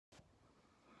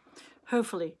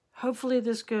Hopefully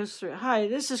this goes through. Hi,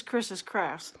 this is Chris's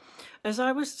Crafts. As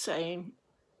I was saying,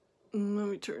 let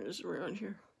me turn this around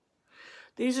here.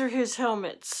 These are his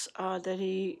helmets that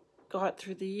he got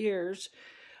through the years.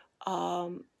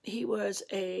 He was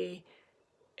a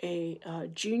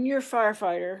junior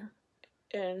firefighter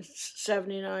in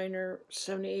 79 or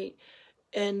 78,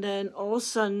 and then all of a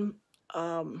sudden,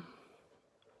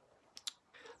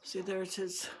 see, there's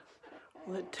his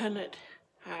lieutenant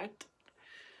hat,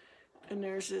 and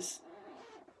there's his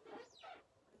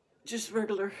just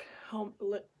regular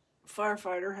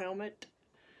firefighter helmet,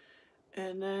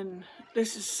 and then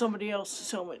this is somebody else's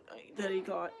helmet that he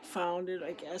got founded,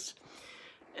 I guess.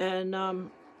 And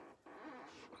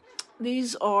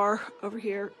these are over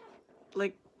here,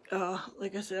 like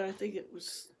I said, I think it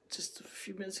was just a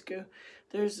few minutes ago.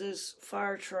 There's this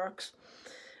fire trucks,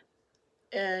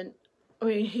 and I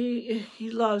mean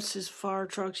he loves his fire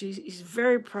trucks. He's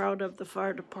very proud of the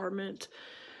fire department.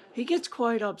 He gets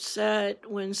quite upset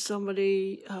when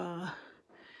somebody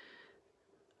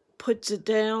puts it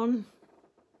down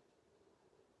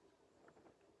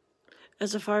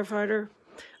as a firefighter.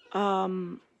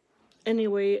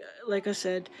 Anyway, like I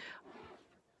said,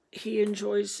 he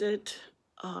enjoys it.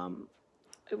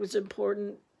 It was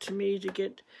important to me to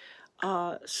get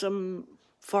some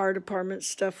fire department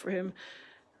stuff for him.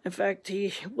 In fact,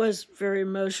 he was very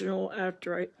emotional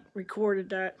after I recorded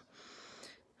that.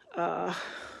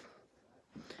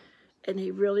 And he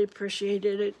really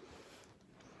appreciated it.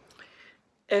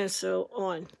 And so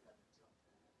on.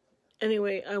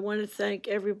 Anyway, I want to thank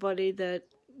everybody that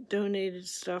donated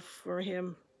stuff for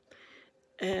him.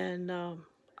 And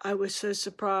I was so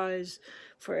surprised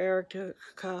for Erica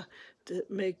to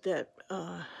make that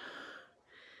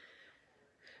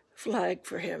flag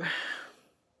for him.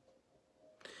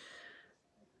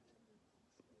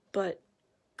 But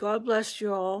God bless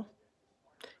you all.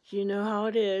 You know how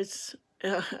it is.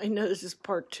 I know this is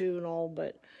part 2 and all,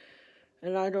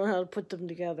 and I don't know how to put them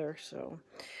together. So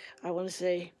I want to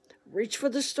say, reach for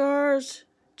the stars,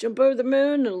 jump over the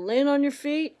moon, and land on your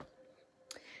feet.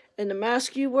 And the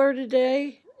mask you wear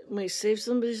today may save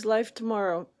somebody's life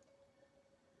tomorrow.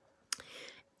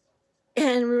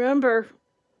 And remember,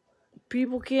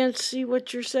 people can't see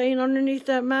what you're saying underneath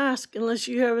that mask unless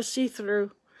you have a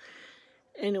see-through.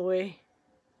 Anyway,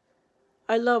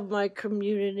 I love my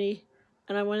community,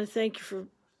 and I want to thank you for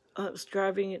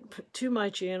subscribing it to my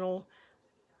channel.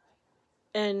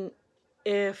 And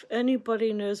if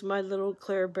anybody knows my little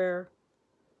Claire Bear,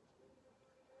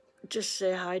 just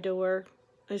say hi to her.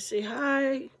 I say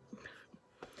hi.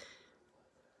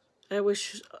 I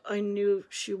wish I knew if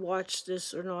she watched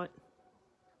this or not.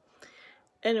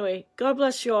 Anyway, God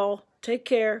bless you all. Take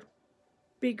care.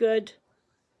 Be good.